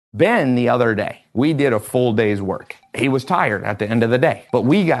Ben, the other day, we did a full day's work. He was tired at the end of the day, but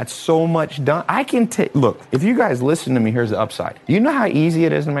we got so much done. Look, if you guys listen to me, here's the upside. You know how easy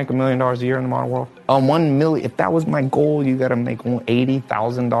it is to make $1 million a year in the modern world? On 1 million, if that was my goal, you got to make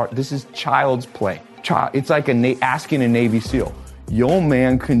 $80,000. This is child's play. It's like asking a Navy SEAL, yo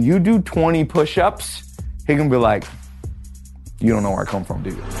man, can you do 20 push-ups? He can be like, you don't know where I come from,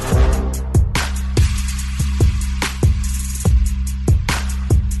 do you?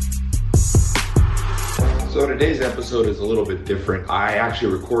 So today's episode is a little bit different. I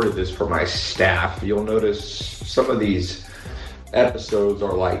actually recorded this for my staff. You'll notice some of these episodes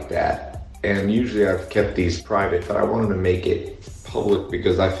are like that. And usually I've kept these private, but I wanted to make it public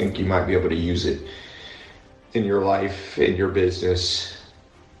because I think you might be able to use it in your life, in your business,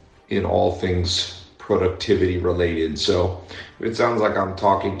 in all things productivity related. So if it sounds like I'm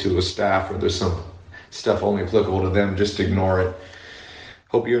talking to a staff or there's some stuff only applicable to them, just ignore it.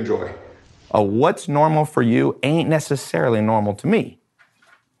 Hope you enjoy. What's normal for you ain't necessarily normal to me.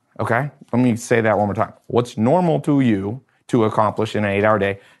 Okay? Let me say that one more time. What's normal to you to accomplish in an 8-hour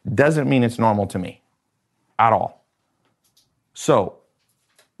day doesn't mean it's normal to me at all. So,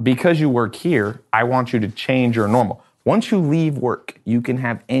 because you work here, I want you to change your normal. Once you leave work, you can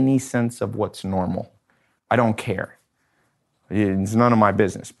have any sense of what's normal. I don't care. It's none of my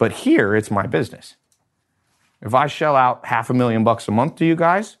business. But here, it's my business. If I shell out $500,000 a month to you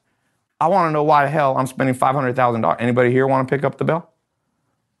guys, I want to know why the hell I'm spending $500,000. Anybody here want to pick up the bill?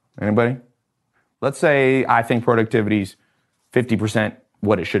 Anybody? Let's say I think productivity's 50%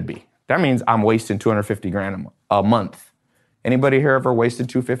 what it should be. That means I'm wasting $250,000 a month. Anybody here ever wasted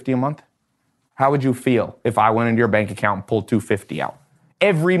 $250 a month? How would you feel if I went into your bank account and pulled $250 out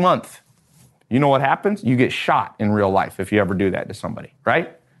every month? You know what happens? You get shot in real life if you ever do that to somebody,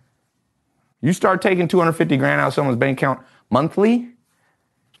 right? You start taking $250,000 out of someone's bank account monthly,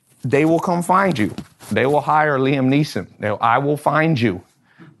 they will come find you. They will hire Liam Neeson. I will find you.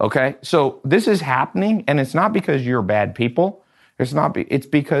 Okay? So this is happening, and it's not because you're bad people. It's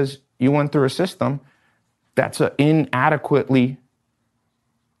because you went through a system that's an inadequately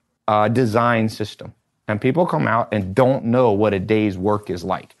designed system. And people come out and don't know what a day's work is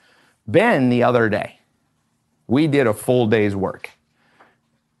like. Ben, the other day, we did a full day's work.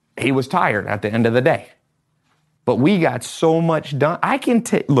 He was tired at the end of the day. But we got so much done.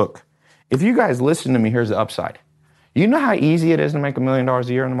 Look, if you guys listen to me, here's the upside. You know how easy it is to make $1 million a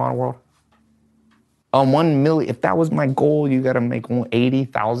year in the modern world? On 1 million, if that was my goal, you got to make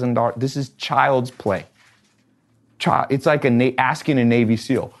 $80,000. This is child's play. It's like asking a Navy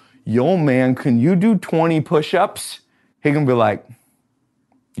SEAL, yo man, can you do 20 push-ups? He can be like,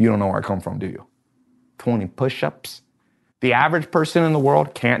 you don't know where I come from, do you? 20 push-ups? The average person in the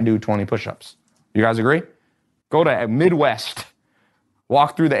world can't do 20 push-ups. You guys agree? Go to Midwest,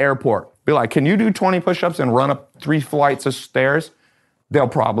 walk through the airport, be like, can you do 20 push-ups and run up 3 flights of stairs? They'll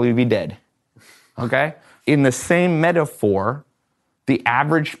probably be dead, okay? In the same metaphor, the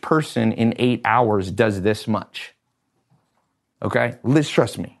average person in 8 hours does this much, okay?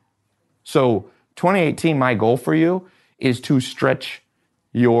 Trust me. So 2018, my goal for you is to stretch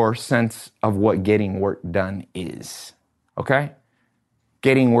your sense of what getting work done is, okay?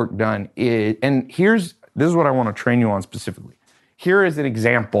 Getting work done is, and this is what I want to train you on specifically. Here is an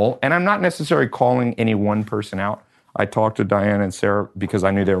example, and I'm not necessarily calling any one person out. I talked to Diane and Sarah because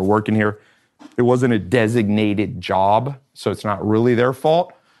I knew they were working here. It wasn't a designated job, so it's not really their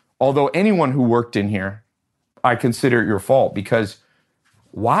fault. Although anyone who worked in here, I consider it your fault because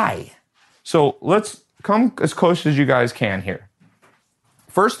why? So let's come as close as you guys can here.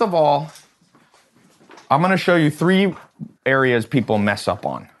 First of all, I'm going to show you 3 areas people mess up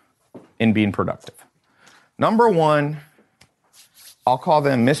on in being productive. Number 1, I'll call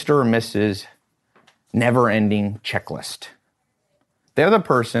them Mr. or Mrs. Never-ending checklist. They're the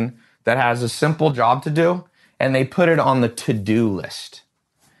person that has a simple job to do, and they put it on the to-do list.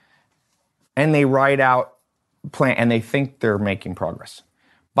 And they write out plan, and they think they're making progress.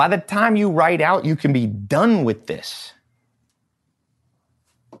 By the time you write out, you can be done with this.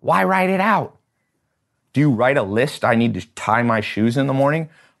 Why write it out? Do you write a list? I need to tie my shoes in the morning.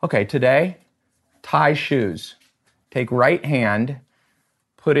 Okay, today, tie shoes. Take right hand,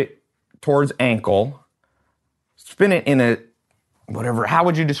 put it towards ankle, spin it in a, whatever. How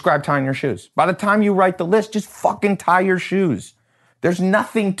would you describe tying your shoes? By the time you write the list, just fucking tie your shoes. There's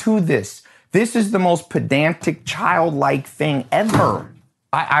nothing to this. This is the most pedantic, childlike thing ever.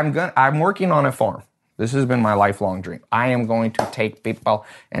 I'm working on a farm. This has been my lifelong dream. I am going to take people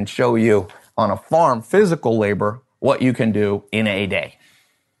and show you on a farm, physical labor, what you can do in a day.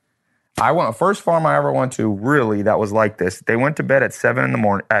 I went, first farm I ever went to, really, that was like this. They went to bed at 7 in the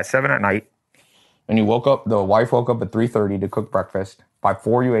morning, at 7 at night. And you woke up, the wife woke up at 3:30 to cook breakfast. By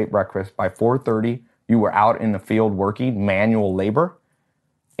 4, you ate breakfast. By 4:30, you were out in the field working, manual labor.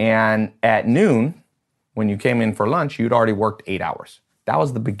 And at noon, when you came in for lunch, you'd already worked 8 hours. That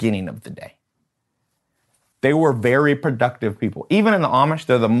was the beginning of the day. They were very productive people. Even in the Amish,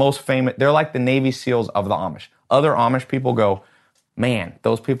 they're the most famous. They're like the Navy SEALs of the Amish. Other Amish people go, man,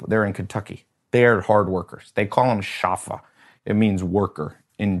 those people, they're in Kentucky. They're hard workers. They call them Schafa. It means worker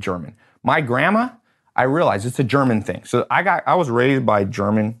in German. My grandma, I realized it's a German thing. So I was raised by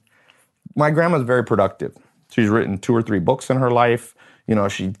German. My grandma's very productive. She's written 2 or 3 books in her life. You know,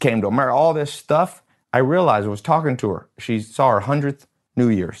 she came to America, all this stuff. I realized I was talking to her. She saw her 100th New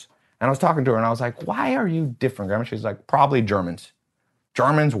Year's. And I was talking to her and I was like, why are you different, Grandma? She's like, probably Germans.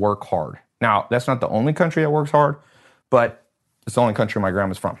 Germans work hard. Now, that's not the only country that works hard, but it's the only country my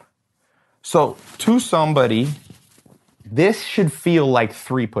grandma's from. So to somebody, this should feel like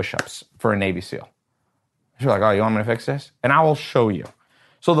 3 push-ups for a Navy SEAL. She's like, oh, you want me to fix this? And I will show you.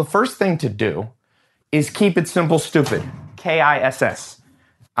 So the first thing to do is keep it simple, stupid. KISS.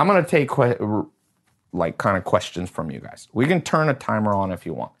 I'm going to take kind of questions from you guys. We can turn a timer on if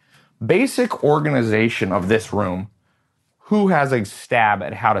you want. Basic organization of this room. Who has a stab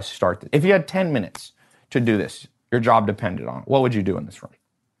at how to start this? If you had 10 minutes to do this, your job depended on it, what would you do in this room?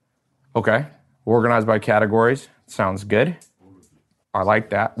 Okay. Organized by categories. Sounds good. I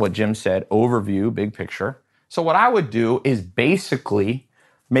like that. What Jim said, overview, big picture. So what I would do is basically,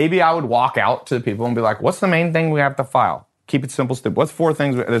 maybe I would walk out to the people and be like, what's the main thing we have to file? Keep it simple, stupid. What's 4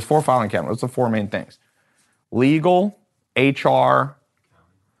 things? There's 4 filing cabinets. What's the 4 main things? Legal, HR,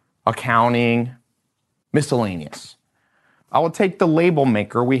 accounting, miscellaneous. I would take the label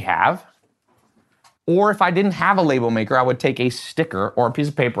maker we have, or if I didn't have a label maker, I would take a sticker or a piece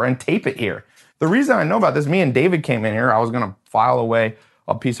of paper and tape it here. The reason I know about this, me and David came in here, I was gonna file away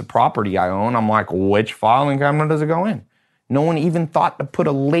a piece of property I own. I'm like, which filing cabinet does it go in? No one even thought to put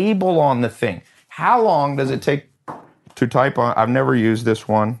a label on the thing. How long does it take to type on? I've never used this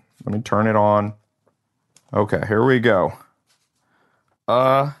one. Let me turn it on. Okay, here we go.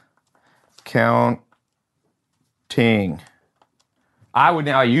 Counting. I would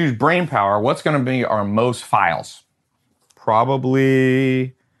now use brain power. What's going to be our most files?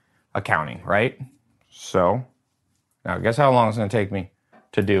 Probably accounting, right? So, now guess how long it's going to take me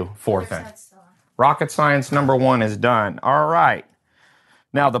to do 4 things. Rocket science number 1 is done. All right.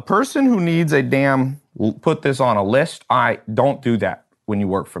 Now, the person who needs a damn put this on a list, I don't do that when you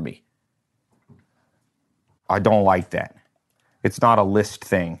work for me. I don't like that. It's not a list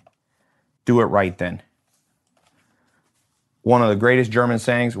thing. Do it right then. One of the greatest German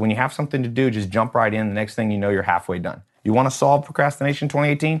sayings, when you have something to do, just jump right in. The next thing you know, you're halfway done. You want to solve procrastination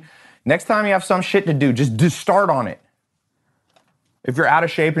 2018? Next time you have some shit to do, just start on it. If you're out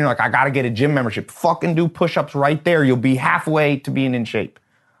of shape and you're like, I got to get a gym membership, fucking do push-ups right there. You'll be halfway to being in shape.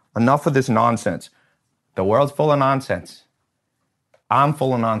 Enough of this nonsense. The world's full of nonsense. I'm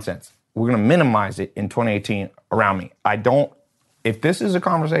full of nonsense. We're going to minimize it in 2018 around me. If this is a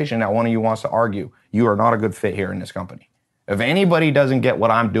conversation that one of you wants to argue, you are not a good fit here in this company. If anybody doesn't get what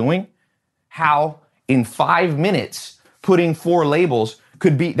I'm doing, how in 5 minutes putting 4 labels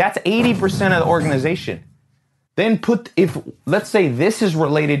could be, that's 80% of the organization. Then let's say this is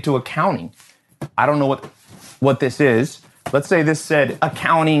related to accounting. I don't know what this is. Let's say this said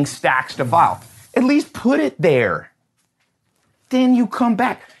accounting stacks to file. At least put it there. Then you come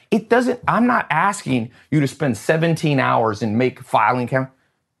back. I'm not asking you to spend 17 hours and make filing count.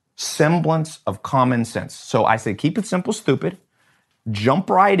 Semblance of common sense. So I say keep it simple, stupid. Jump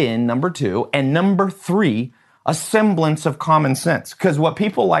right in, number 2. And number 3, a semblance of common sense. Because what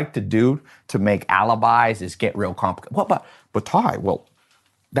people like to do to make alibis is get real complicated. But Ty,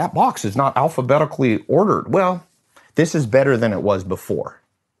 that box is not alphabetically ordered. Well, this is better than it was before.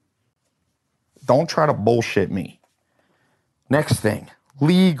 Don't try to bullshit me. Next thing,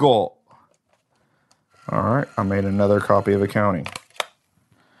 legal. All right, I made another copy of accounting.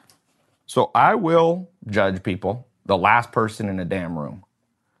 So I will judge people, the last person in the damn room.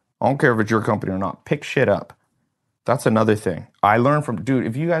 I don't care if it's your company or not. Pick shit up. That's another thing. I learned from, dude,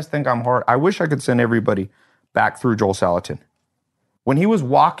 if you guys think I'm hard, I wish I could send everybody back through Joel Salatin. When he was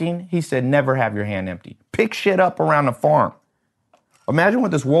walking, he said, never have your hand empty. Pick shit up around the farm. Imagine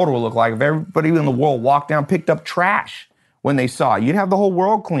what this world would look like if everybody in the world walked down, picked up trash when they saw it. You'd have the whole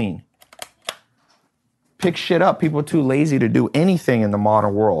world clean. Pick shit up. People are too lazy to do anything in the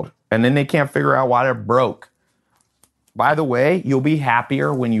modern world. And then they can't figure out why they're broke. By the way, you'll be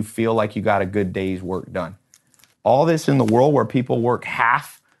happier when you feel like you got a good day's work done. All this in the world where people work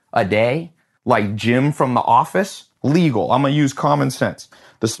half a day, like Jim from The Office, legal. I'm going to use common sense.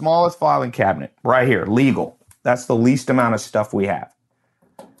 The smallest filing cabinet right here, legal. That's the least amount of stuff we have.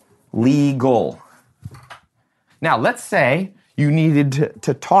 Legal. Now, let's say you needed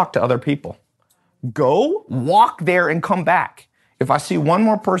to talk to other people. Go, walk there, and come back. If I see one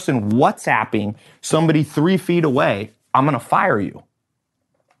more person WhatsApping somebody 3 feet away, I'm going to fire you.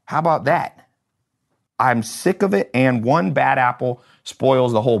 How about that? I'm sick of it, and one bad apple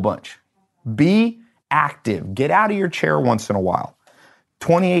spoils the whole bunch. Be active. Get out of your chair once in a while.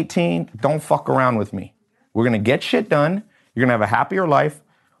 2018, don't fuck around with me. We're going to get shit done. You're going to have a happier life.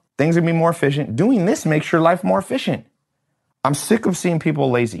 Things are going to be more efficient. Doing this makes your life more efficient. I'm sick of seeing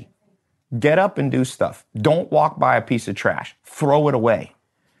people lazy. Get up and do stuff. Don't walk by a piece of trash. Throw it away.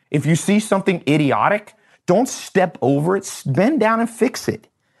 If you see something idiotic, don't step over it. Bend down and fix it.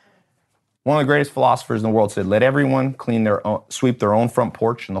 One of the greatest philosophers in the world said, let everyone sweep their own front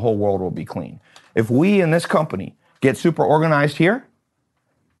porch and the whole world will be clean. If we in this company get super organized here,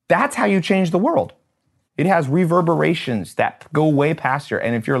 that's how you change the world. It has reverberations that go way past here.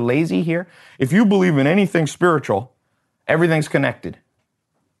 And if you're lazy here, if you believe in anything spiritual, everything's connected.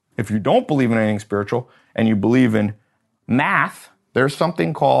 If you don't believe in anything spiritual and you believe in math, there's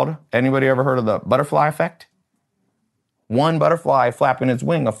something called, anybody ever heard of the butterfly effect? One butterfly flapping its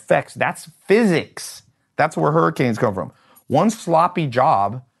wing affects, that's physics. That's where hurricanes come from. One sloppy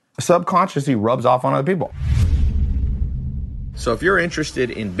job subconsciously rubs off on other people. So if you're interested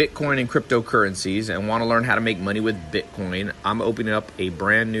in Bitcoin and cryptocurrencies and want to learn how to make money with Bitcoin, I'm opening up a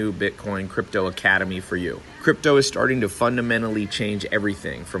brand new Bitcoin Crypto Academy for you. Crypto is starting to fundamentally change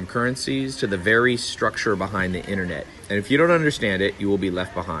everything from currencies to the very structure behind the internet. And if you don't understand it, you will be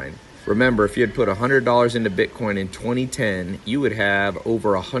left behind. Remember, if you had put $100 into Bitcoin in 2010, you would have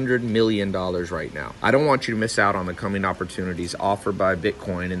over $100 million right now. I don't want you to miss out on the coming opportunities offered by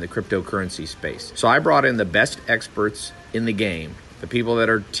Bitcoin in the cryptocurrency space. So I brought in the best experts in the game, the people that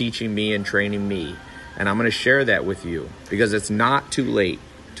are teaching me and training me, and I'm going to share that with you because it's not too late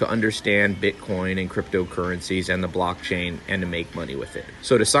to understand Bitcoin and cryptocurrencies and the blockchain and to make money with it.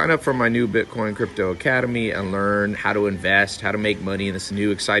 So to sign up for my new Bitcoin Crypto Academy and learn how to invest, how to make money in this new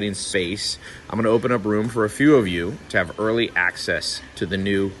exciting space, I'm going to open up room for a few of you to have early access to the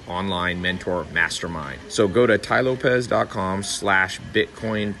new online mentor mastermind. So go to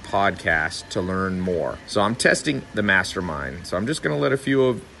tailopez.com/Bitcoin podcast to learn more. So I'm testing the mastermind. So I'm just going to let a few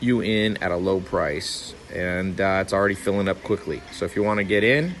of you in at a low price. And it's already filling up quickly. So if you want to get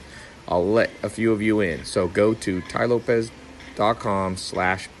in, I'll let a few of you in. So go to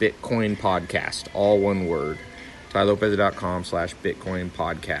tailopez.com/Bitcoin podcast, all one word, tailopez.com/Bitcoin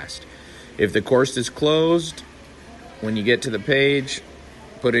podcast. If the course is closed, when you get to the page,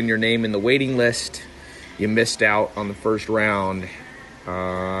 put in your name in the waiting list. You missed out on the first round.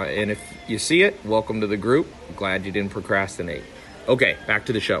 And if you see it, welcome to the group. I'm glad you didn't procrastinate. Okay, back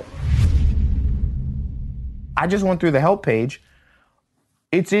to the show. I just went through the help page.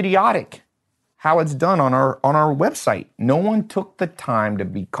 It's idiotic how it's done on our website. No one took the time to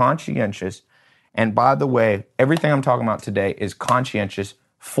be conscientious. And by the way, everything I'm talking about today is conscientious.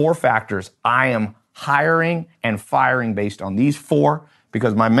 4 factors. I am hiring and firing based on these 4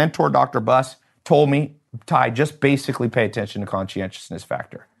 because my mentor, Dr. Buss, told me, Ty, just basically pay attention to conscientiousness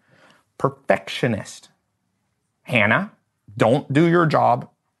factor. Perfectionist. Hannah, don't do your job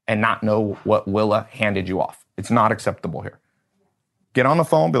and not know what Willa handed you off. It's not acceptable here. Get on the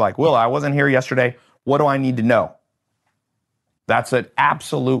phone, be like, Willa, I wasn't here yesterday. What do I need to know? That's an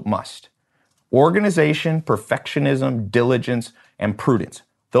absolute must. Organization, perfectionism, diligence, and prudence.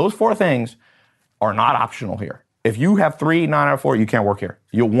 Those 4 things are not optional here. If you have 3, 9 out of 4, you can't work here.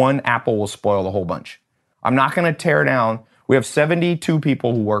 One apple will spoil the whole bunch. I'm not going to tear down. We have 72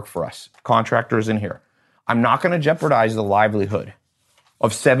 people who work for us, contractors in here. I'm not going to jeopardize the livelihood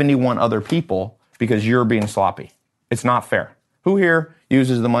of 71 other people because you're being sloppy. It's not fair. Who here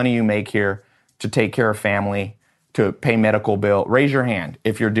uses the money you make here to take care of family, to pay medical bill? Raise your hand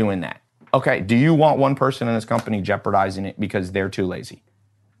if you're doing that. Okay, do you want one person in this company jeopardizing it because they're too lazy?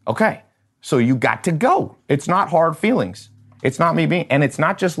 Okay, so you got to go. It's not hard feelings. It's not me being, and it's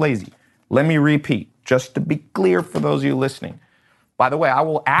not just lazy. Let me repeat, just to be clear for those of you listening. By the way, I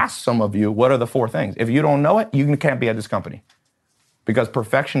will ask some of you, what are the 4 things? If you don't know it, you can't be at this company. Because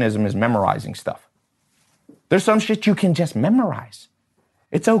perfectionism is memorizing stuff. There's some shit you can just memorize.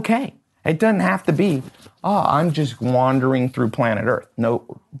 It's okay. It doesn't have to be, I'm just wandering through planet Earth.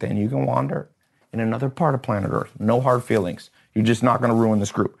 No, then you can wander in another part of planet Earth. No hard feelings. You're just not going to ruin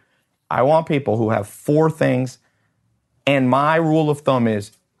this group. I want people who have 4 things, and my rule of thumb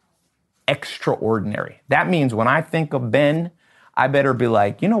is extraordinary. That means when I think of Ben, I better be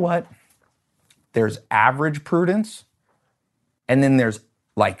like, you know what? There's average prudence, and then there's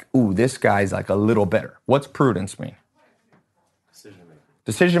like, ooh, this guy's like a little better. What's prudence mean?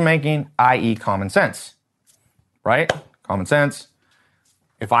 Decision making, i.e. common sense, right? Common sense.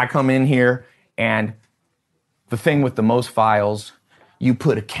 If I come in here and the thing with the most files, you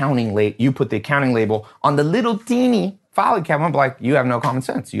put the accounting label on the little teeny filing cabinet, I'm like, you have no common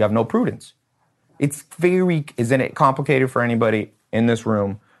sense. You have no prudence. Isn't it complicated for anybody in this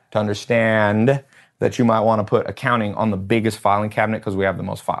room to understand that you might want to put accounting on the biggest filing cabinet because we have the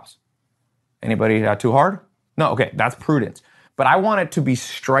most files? Anybody too hard? No, okay, that's prudence. But I want it to be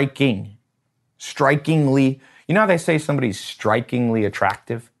strikingly, you know how they say somebody's strikingly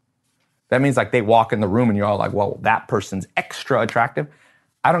attractive? That means like they walk in the room and you're all like, well, that person's extra attractive.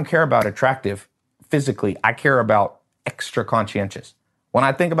 I don't care about attractive physically. I care about extra conscientious. When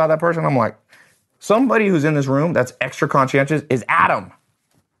I think about that person, I'm like, somebody who's in this room that's extra conscientious is Adam.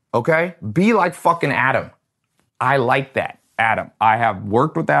 Okay? Be like fucking Adam. I like that, Adam. I have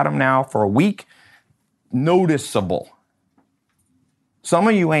worked with Adam now for a week. Noticeable. Some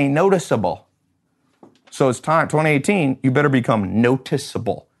of you ain't noticeable. So it's time, 2018, you better become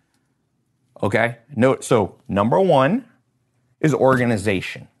noticeable. Okay? So number one is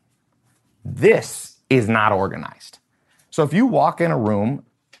organization. This is not organized. So if you walk in a room,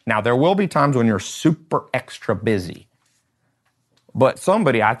 now there will be times when you're super extra busy. But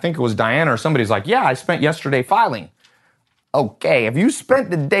somebody, I think it was Diana or somebody's like, yeah, I spent yesterday filing. Okay, if you spent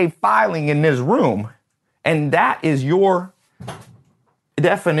the day filing in this room, and that is your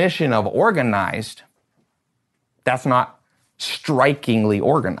definition of organized, that's not strikingly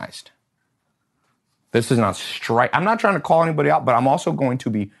organized. This is not I'm not trying to call anybody out, but I'm also going to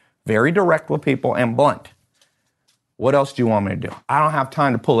be very direct with people and blunt. What else do you want me to do? I don't have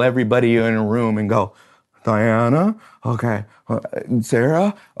time to pull everybody in a room and go, Diana, okay,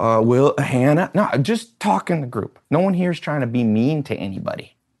 Sarah, Will, Hannah. No, just talk in the group. No one here is trying to be mean to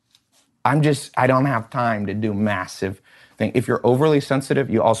anybody. I don't have time to do massive thing. If you're overly sensitive,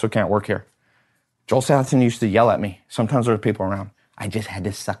 you also can't work here. Joel Salatin used to yell at me. Sometimes there were people around. I just had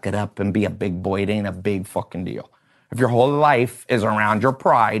to suck it up and be a big boy. It ain't a big fucking deal. If your whole life is around your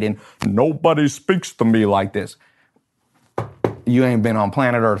pride and nobody speaks to me like this, you ain't been on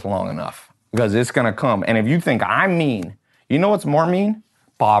planet Earth long enough, because it's going to come. And if you think I'm mean, you know what's more mean?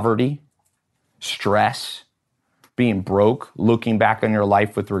 Poverty, stress, being broke, looking back on your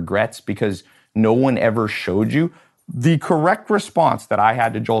life with regrets because no one ever showed you. The correct response that I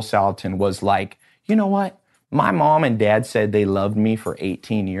had to Joel Salatin was like, you know what? My mom and dad said they loved me for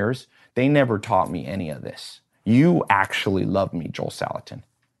 18 years. They never taught me any of this. You actually love me, Joel Salatin.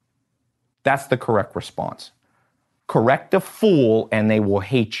 That's the correct response. Correct a fool and they will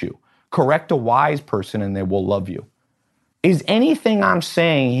hate you. Correct a wise person and they will love you. Is anything I'm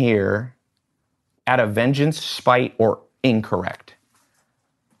saying here out of vengeance, spite, or incorrect?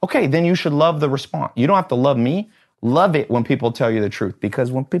 Okay, then you should love the response. You don't have to love me. Love it when people tell you the truth,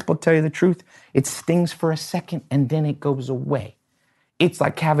 because when people tell you the truth, it stings for a second and then it goes away. It's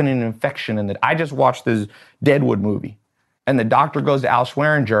like having an infection. I just watched this Deadwood movie, and the doctor goes to Al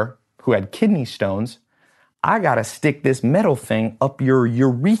Schweringer, who had kidney stones. I got to stick this metal thing up your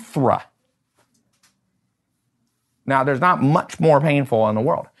urethra. Now, there's not much more painful in the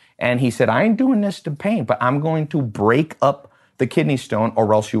world. And he said, I ain't doing this to pain, but I'm going to break up the kidney stone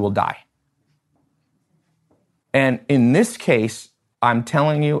or else you will die. And in this case, I'm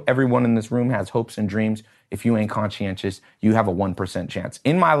telling you, everyone in this room has hopes and dreams. If you ain't conscientious, you have a 1% chance.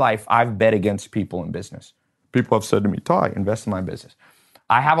 In my life, I've bet against people in business. People have said to me, Ty, invest in my business.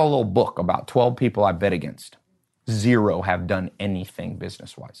 I have a little book about 12 people I bet against. 0 have done anything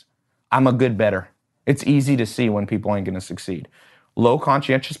business-wise. I'm a good bettor. It's easy to see when people ain't going to succeed. Low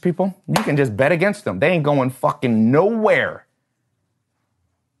conscientious people, you can just bet against them. They ain't going fucking nowhere.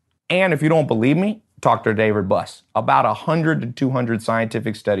 And if you don't believe me, talk to David Buss. About 100 to 200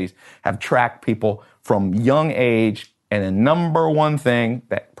 scientific studies have tracked people from young age, and the number one thing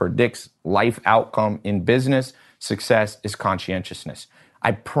that predicts life outcome in business success is conscientiousness.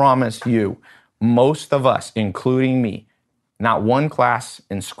 I promise you, most of us, including me, not one class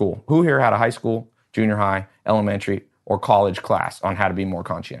in school. Who here had a high school, junior high, elementary, or college class on how to be more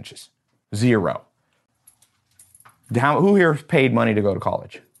conscientious? 0. Who here paid money to go to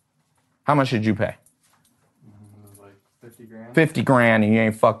college? How much did you pay? Like 50 grand. 50 grand, and you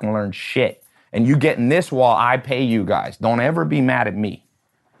ain't fucking learned shit. And you getting this while I pay you guys. Don't ever be mad at me.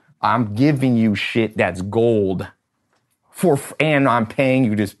 I'm giving you shit that's gold. And I'm paying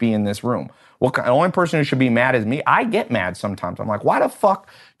you to be in this room. The only person who should be mad is me. I get mad sometimes. I'm like, why the fuck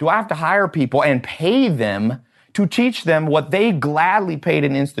do I have to hire people and pay them to teach them what they gladly paid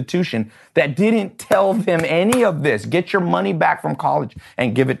an institution that didn't tell them any of this. Get your money back from college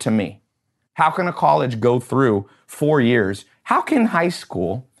and give it to me. How can a college go through 4 years? How can high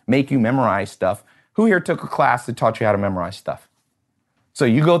school make you memorize stuff? Who here took a class that taught you how to memorize stuff? So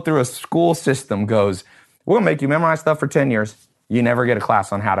you go through a school system goes, we're gonna make you memorize stuff for 10 years. You never get a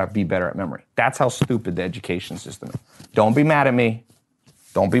class on how to be better at memory. That's how stupid the education system is. Don't be mad at me.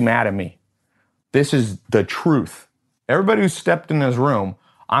 Don't be mad at me. This is the truth. Everybody who stepped in this room,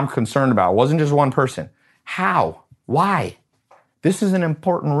 I'm concerned about. It wasn't just one person. How? Why? This is an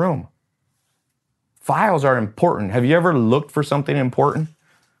important room. Files are important. Have you ever looked for something important?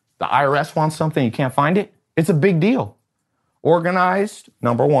 The IRS wants something, you can't find it? It's a big deal. Organized,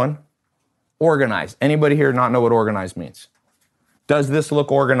 number one. Organized. Anybody here not know what organized means? Does this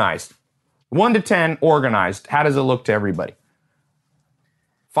look organized? 1 to 10, organized. How does it look to everybody?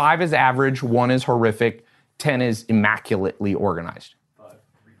 5 is average, 1 is horrific, 10 is immaculately organized.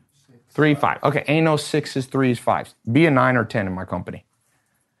 3, 5. Okay, ain't no 6s, 3s, 5s. Be a 9 or 10 in my company.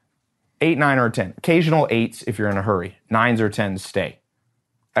 8, 9, or 10. Occasional 8s if you're in a hurry. 9s or 10s stay.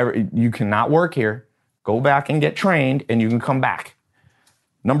 You cannot work here. Go back and get trained, and you can come back.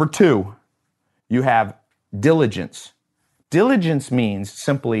 Number 2, you have diligence. Diligence means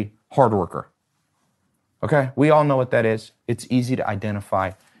simply hard worker. Okay, we all know what that is. It's easy to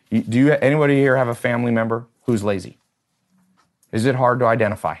identify. Anybody here have a family member who's lazy? Is it hard to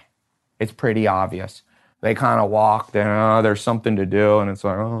identify? It's pretty obvious. They kind of walk, then there's something to do, and it's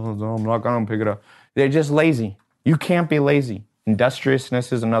like, oh, I'm not gonna pick it up. They're just lazy. You can't be lazy.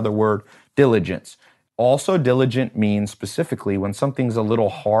 Industriousness is another word. Diligence. Also, diligent means specifically when something's a little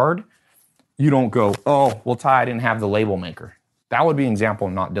hard, you don't go, oh, well, Ty, I didn't have the label maker. That would be an example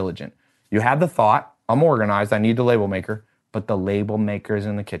of not diligent. You had the thought, I'm organized, I need the label maker, but the label maker is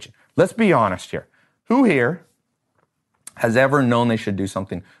in the kitchen. Let's be honest here. Who here has ever known they should do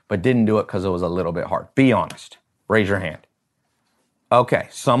something but didn't do it because it was a little bit hard? Be honest. Raise your hand. Okay,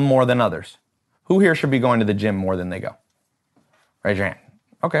 some more than others. Who here should be going to the gym more than they go? Raise your hand.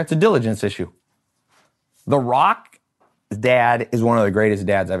 Okay, it's a diligence issue. The Rock's dad is one of the greatest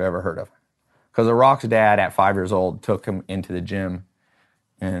dads I've ever heard of. Because The Rock's dad at 5 years old took him into the gym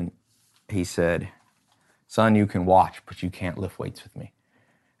and he said, son, you can watch, but you can't lift weights with me.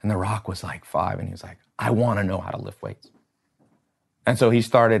 And The Rock was like 5 and he was like, I want to know how to lift weights. And so he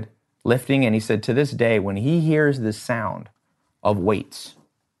started lifting and he said to this day, when he hears the sound of weights,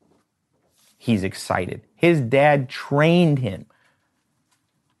 he's excited. His dad trained him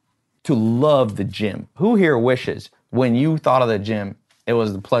to love the gym. Who here wishes when you thought of the gym, it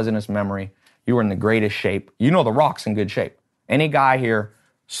was the pleasantest memory, you were in the greatest shape? You know The Rock's in good shape. Any guy here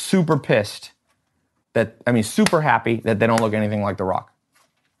super pissed super happy that they don't look anything like The Rock?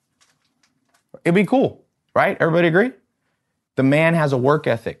 It'd be cool, right? Everybody agree? The man has a work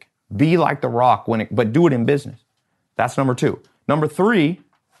ethic. Be like The Rock, but do it in business. That's number 2. Number 3,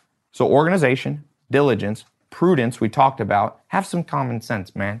 so organization, diligence, prudence, we talked about. Have some common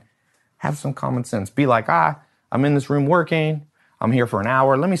sense, man. Have some common sense. Be like, I'm in this room working. I'm here for an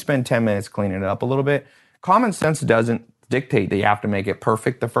hour. Let me spend 10 minutes cleaning it up a little bit. Common sense doesn't dictate that you have to make it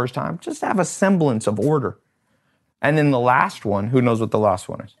perfect the first time. Just have a semblance of order. And then the last one, who knows what the last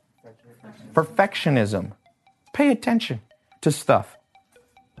one is? Perfectionism. Pay attention to stuff.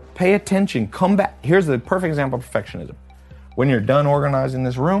 Pay attention. Come back. Here's the perfect example of perfectionism. When you're done organizing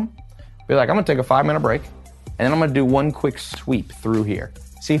this room, be like, I'm going to take a 5-minute break, and then I'm going to do one quick sweep through here.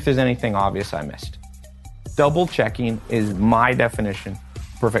 See if there's anything obvious I missed. Double checking is my definition.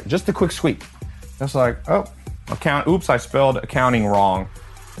 Perfect. Just a quick sweep. Just like, oops, I spelled accounting wrong.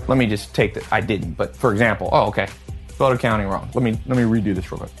 Let me just take that. I didn't, but for example, okay, spelled accounting wrong. Let me redo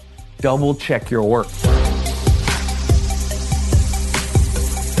this real quick. Double check your work.